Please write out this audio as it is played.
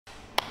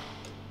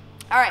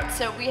All right,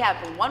 so we have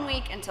 1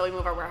 week until we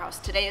move our warehouse.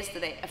 Today is the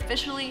day,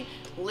 officially,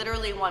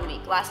 literally 1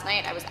 week. Last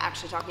night I was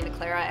actually talking to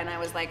Clara and I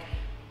was like,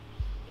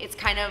 it's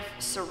kind of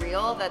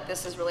surreal that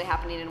this is really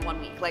happening in 1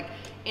 week. Like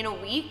in a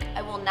week,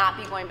 I will not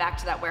be going back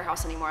to that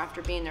warehouse anymore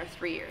after being there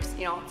 3 years.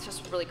 You know, it's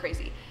just really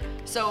crazy.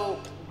 So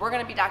we're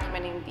gonna be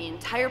documenting the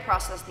entire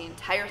process, the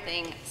entire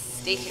thing.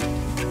 Stay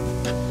tuned.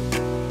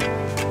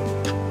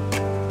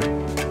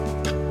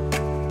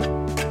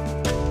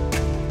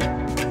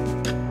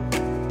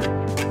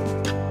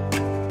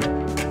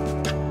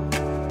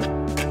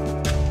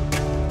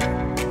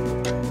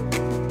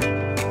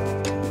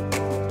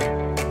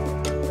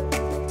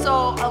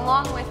 So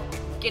along with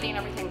getting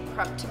everything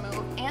prepped to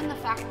move and the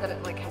fact that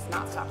it has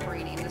not stopped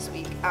raining this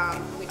week,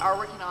 we are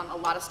working on a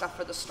lot of stuff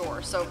for the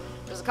store. So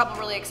there's a couple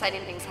really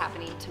exciting things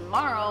happening.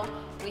 Tomorrow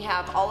we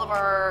have all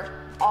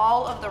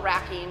of the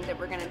racking that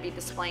we're going to be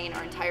displaying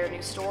our entire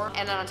new store.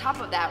 And then on top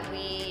of that,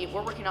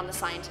 we're working on the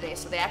sign today.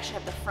 So they actually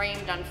have the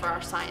frame done for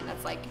our sign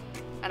that's like,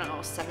 I don't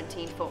know,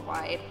 17 foot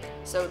wide.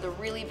 So the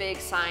really big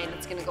sign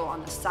that's going to go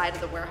on the side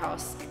of the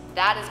warehouse,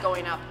 that is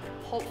going up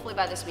hopefully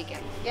by this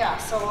weekend. Yeah,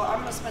 so I'm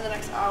gonna spend the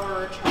next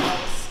hour trying all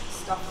this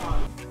stuff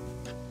on.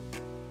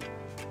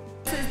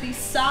 This is the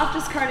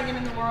softest cardigan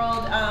in the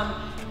world.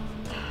 Oh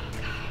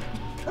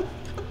God.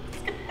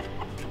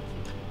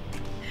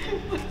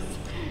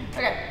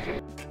 Okay.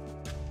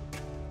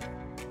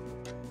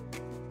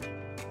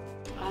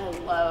 I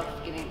love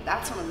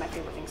that's one of my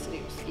favorite things to do,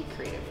 is to be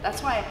creative.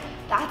 That's why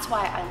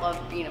I love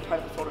being a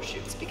part of the photo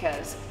shoots,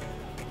 because,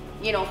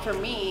 you know, for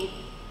me,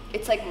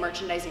 it's like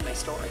merchandising my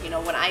store. You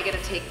know, when I get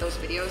to take those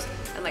videos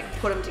and like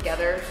put them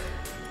together,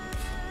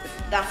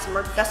 that's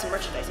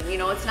merchandising. You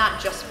know, it's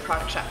not just a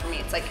product shot for me.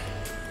 It's like,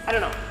 I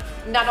don't know,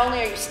 not only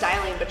are you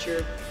styling, but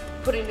you're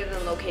putting it in a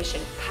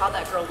location, how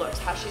that girl looks,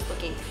 how she's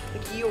looking,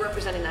 like you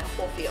representing that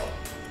whole feel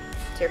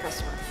to your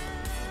customer.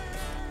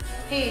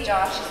 Hey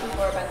Josh, it's me,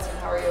 Flair Benson,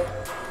 how are you?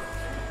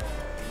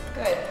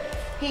 Good.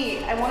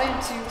 Hey, I wanted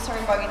to, sorry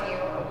I'm bugging you,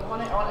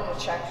 I wanted to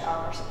check,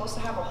 we're supposed to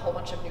have a whole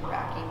bunch of new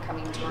racking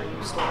coming to our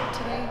new store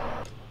today.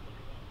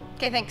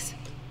 Okay, thanks.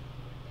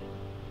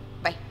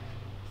 Bye.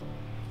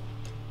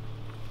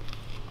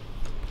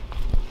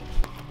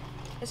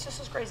 It's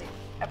just as crazy,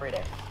 every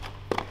day.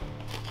 Do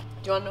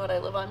you wanna know what I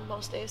live on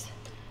most days?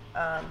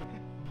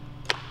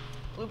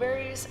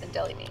 Blueberries and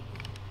deli meat.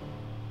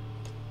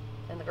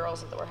 And the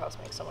girls at the warehouse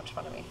make so much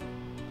fun of me.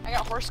 I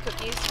got horse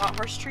cookies, want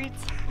horse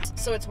treats?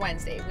 So it's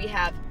Wednesday, we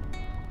have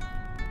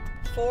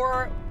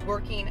 4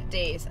 working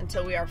days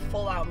until we are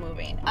full out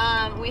moving.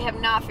 We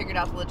have not figured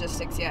out the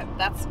logistics yet.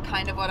 That's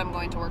kind of what I'm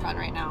going to work on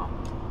right now.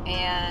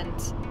 And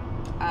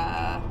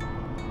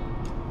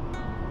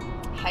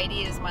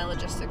Heidi is my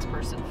logistics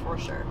person for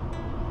sure.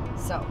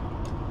 So,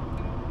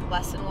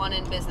 lesson 1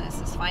 in business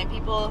is find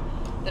people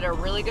that are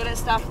really good at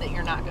stuff that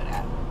you're not good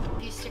at.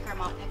 You stick them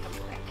out, pick them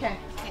quick. Okay,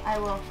 I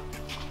will.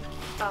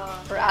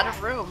 We're out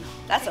of room.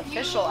 That's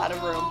official out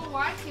of room. You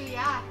want to,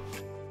 yeah.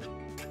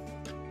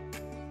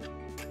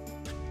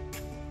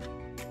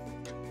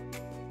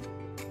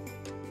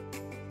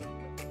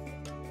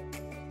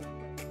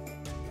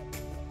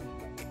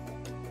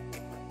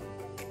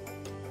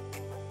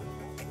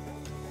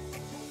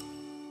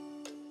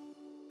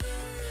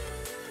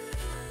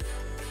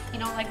 You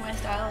don't like my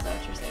style, is that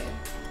what you're saying?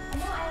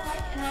 No, I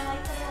like that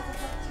it has a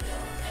hook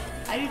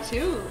too. I do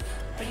too,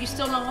 but you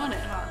still don't want it,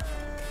 huh?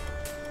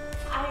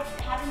 I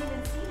haven't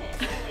even seen it,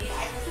 really.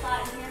 I just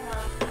saw it here.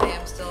 I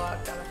am still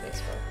out on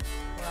Facebook.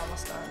 We're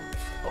almost done.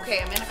 Okay,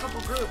 I'm in a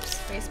couple groups,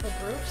 Facebook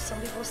groups. Some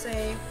people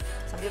said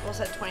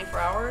 24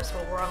 hours,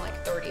 well, we're on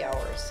like 30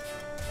 hours.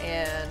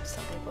 And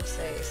some people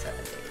say 7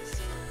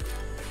 days.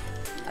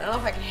 I don't know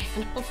if I can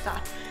handle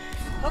that.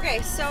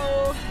 Okay, so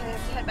I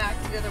have to head back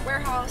to the other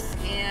warehouse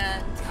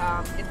and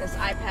get this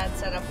iPad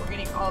set up. We're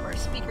getting all of our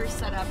speakers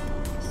set up.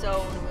 So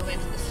when we move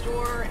into the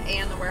store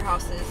and the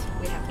warehouses,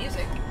 we have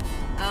music.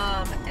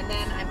 And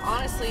then I'm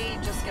honestly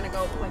just gonna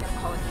go, oh, I gotta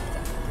call in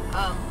pizza.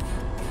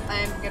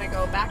 I'm gonna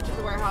go back to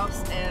the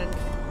warehouse, and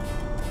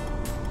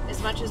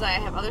as much as I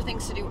have other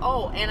things to do,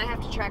 oh, and I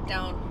have to track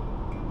down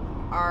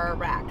our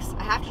racks.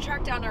 I have to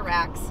track down our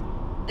racks.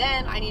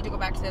 Then I need to go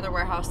back to the other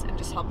warehouse and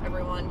just help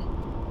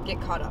everyone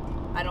get caught up.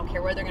 I don't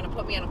care where they're gonna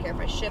put me, I don't care if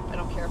I ship, I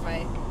don't care if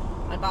I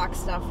unbox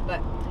stuff,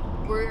 but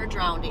we're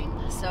drowning,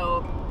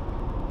 so,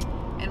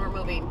 and we're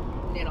moving,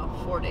 you know,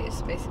 4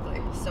 days basically,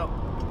 so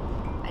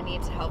I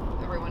need to help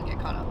everyone get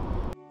caught up.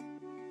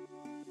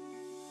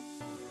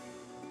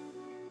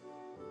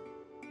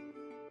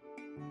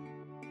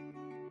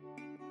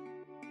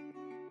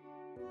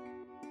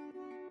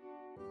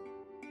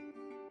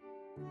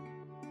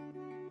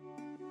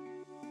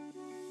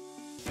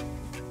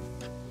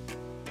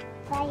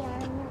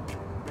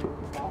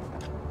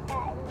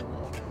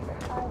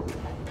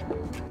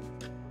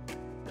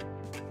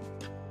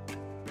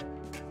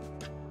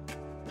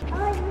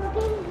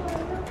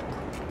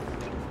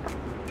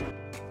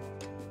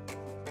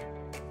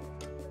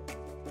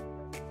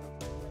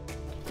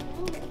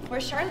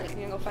 Where's Charlotte? You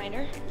gonna go find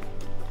her?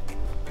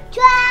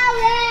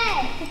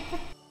 Charlotte!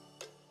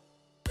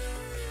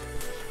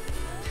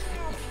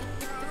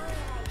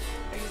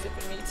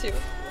 too.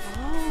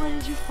 Oh, what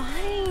did you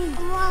find?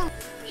 Mom,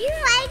 he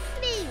likes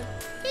me.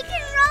 He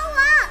can roll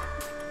up.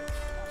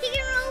 He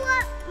can roll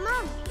up.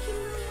 Mom, he can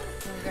roll up.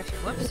 Oh, you got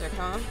your lipstick,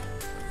 huh?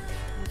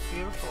 That's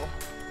beautiful.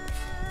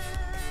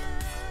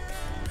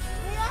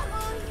 We are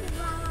going to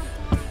Grandma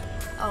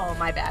Pat's. Oh,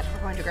 my bad.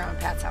 We're going to Grandma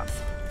Pat's house.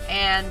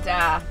 And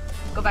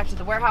go back to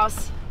the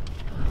warehouse.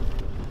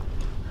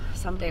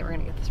 Someday we're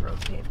gonna get this road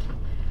paved.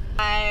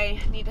 I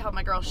need to help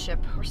my girls ship.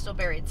 We're still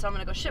buried, so I'm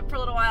gonna go ship for a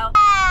little while.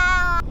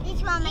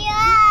 This one,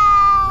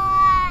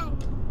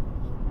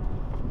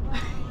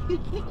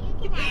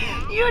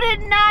 You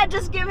did not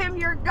just give him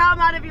your gum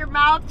out of your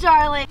mouth,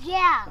 Charlie.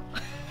 Yeah.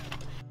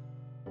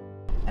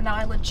 And now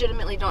I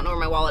legitimately don't know where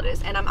my wallet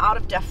is, and I'm out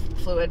of DEF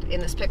fluid in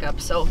this pickup,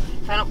 so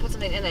if I don't put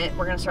something in it,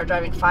 we're gonna start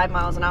driving 5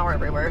 miles an hour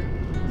everywhere.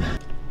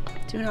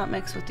 Do not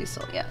mix with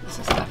diesel. Yeah, this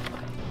is stuff.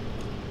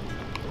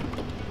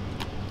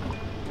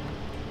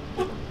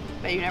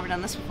 Bet you've never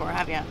done this before,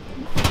 have you?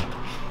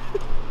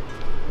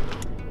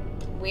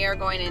 We are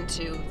going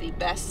into the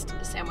best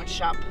sandwich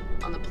shop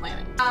on the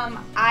planet.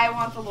 I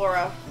want the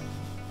Laura.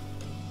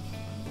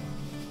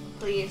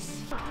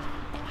 Please.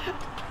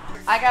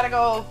 I gotta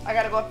go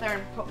up there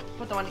and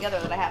put the one together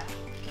that I have.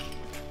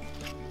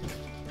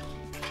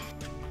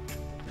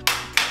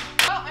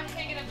 Oh, I'm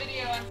taking a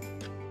video.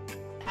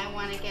 I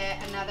want to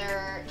get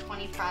another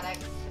 20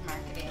 products to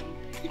marketing.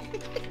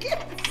 I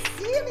can't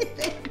see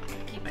anything.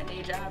 Keep my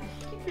day job.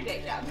 Keep your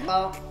day job.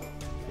 Well,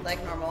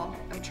 like normal,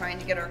 I'm trying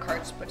to get our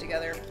carts put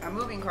together. Our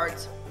moving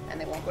carts, and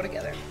they won't go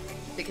together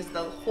because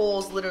the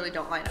holes literally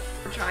don't line up.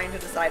 We're trying to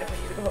decide if we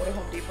need to go to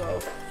Home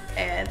Depot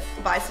and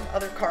buy some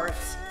other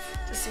carts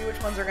to see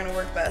which ones are going to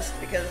work best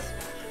because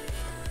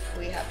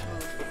we have to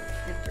move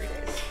in 3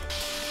 days.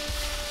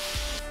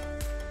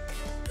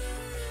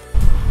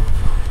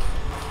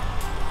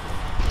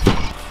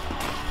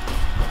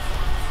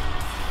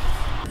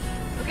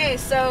 Okay,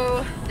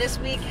 so this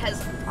week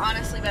has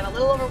honestly been a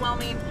little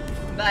overwhelming,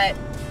 but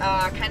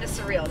kind of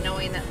surreal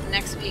knowing that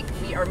next week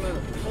we are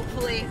moved.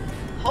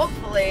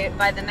 Hopefully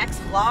by the next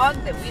vlog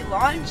that we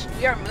launch,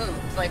 we are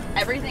moved. Like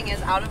everything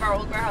is out of our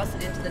old warehouse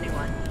and into the new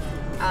one.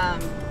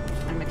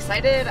 I'm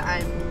excited,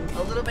 I'm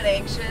a little bit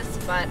anxious,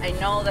 but I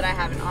know that I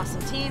have an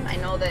awesome team. I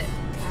know that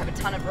I have a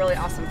ton of really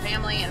awesome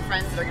family and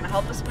friends that are gonna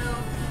help us move,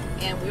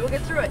 and we will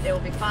get through it. It will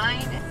be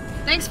fine.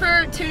 Thanks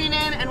for tuning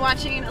in and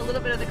watching a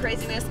little bit of the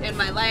craziness in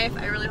my life.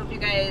 I really hope you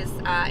guys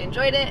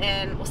enjoyed it,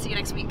 and we'll see you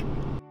next week.